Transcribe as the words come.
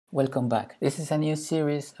Welcome back. This is a new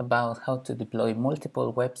series about how to deploy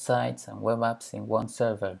multiple websites and web apps in one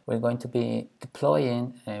server. We're going to be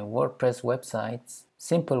deploying WordPress websites,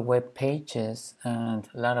 simple web pages, and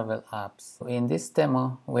Laravel apps. In this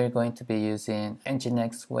demo, we're going to be using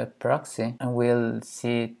Nginx web proxy, and we'll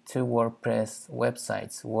see two WordPress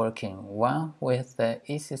websites working. One with the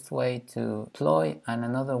easiest way to deploy and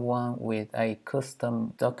another one with a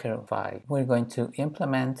custom Docker file. We're going to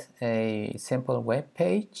implement a simple web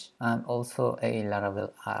page and also a Laravel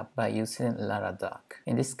app by using Laradock.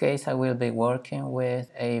 In this case, I will be working with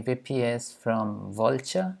a VPS from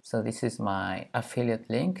Vultr. So this is my affiliate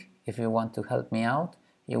link. If you want to help me out,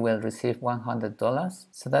 you will receive $100.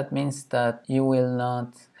 So that means that you will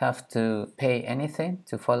not have to pay anything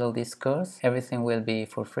to follow this course. Everything will be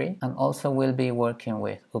for free, and also we'll be working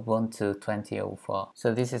with Ubuntu 20.04.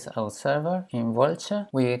 So this is our server in Vultr.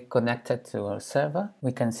 We connected to our server.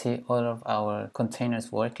 We can see all of our containers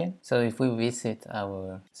working. So if we visit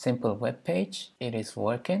our simple web page, it is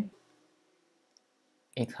working.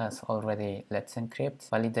 It has already Let's Encrypt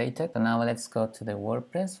validated. So now let's go to the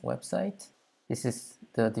WordPress website. This is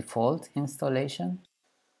the default installation.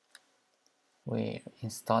 We're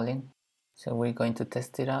installing. So we're going to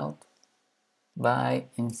test it out by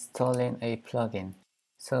installing a plugin.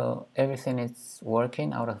 So everything is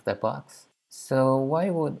working out of the box. So why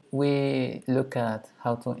would we look at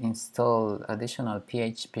how to install additional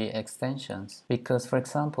PHP extensions? Because, for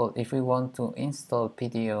example, if we want to install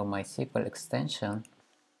PDO MySQL extension,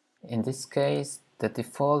 in this case, the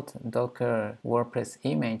default Docker WordPress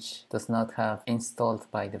image does not have installed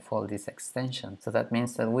by default this extension. So that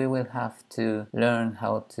means that we will have to learn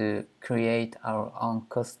how to create our own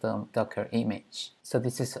custom Docker image. So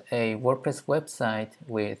this is a WordPress website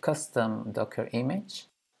with custom Docker image,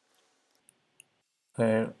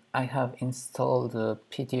 where I have installed the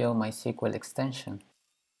PDO MySQL extension.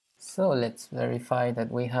 So let's verify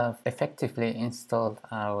that we have effectively installed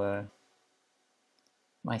our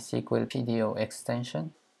MySQL PDO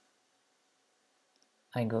extension.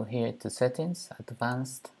 I go here to Settings,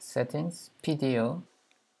 Advanced Settings, PDO,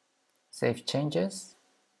 Save Changes,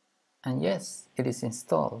 and yes, it is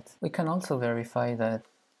installed. We can also verify that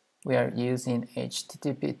we are using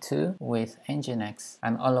HTTP2 with Nginx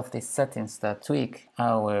and all of these settings that tweak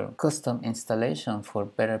our custom installation for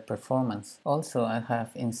better performance. Also, I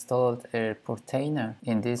have installed a container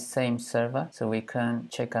in this same server so we can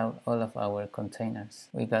check out all of our containers.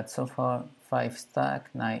 We got so far 5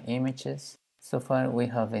 stack, 9 images. So far we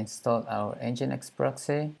have installed our Nginx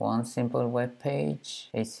proxy, one simple web page,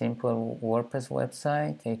 a simple WordPress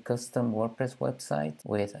website, a custom WordPress website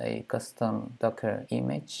with a custom Docker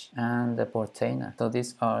image, and the container. So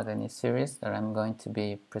these are the new series that I'm going to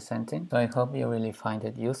be presenting. So I hope you really find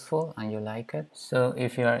it useful and you like it. So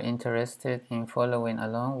if you are interested in following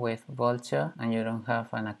along with Vultr and you don't have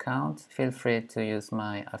an account, feel free to use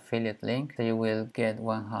my affiliate link. So you will get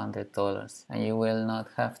 $100 and you will not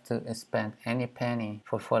have to spend any penny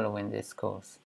for following this course.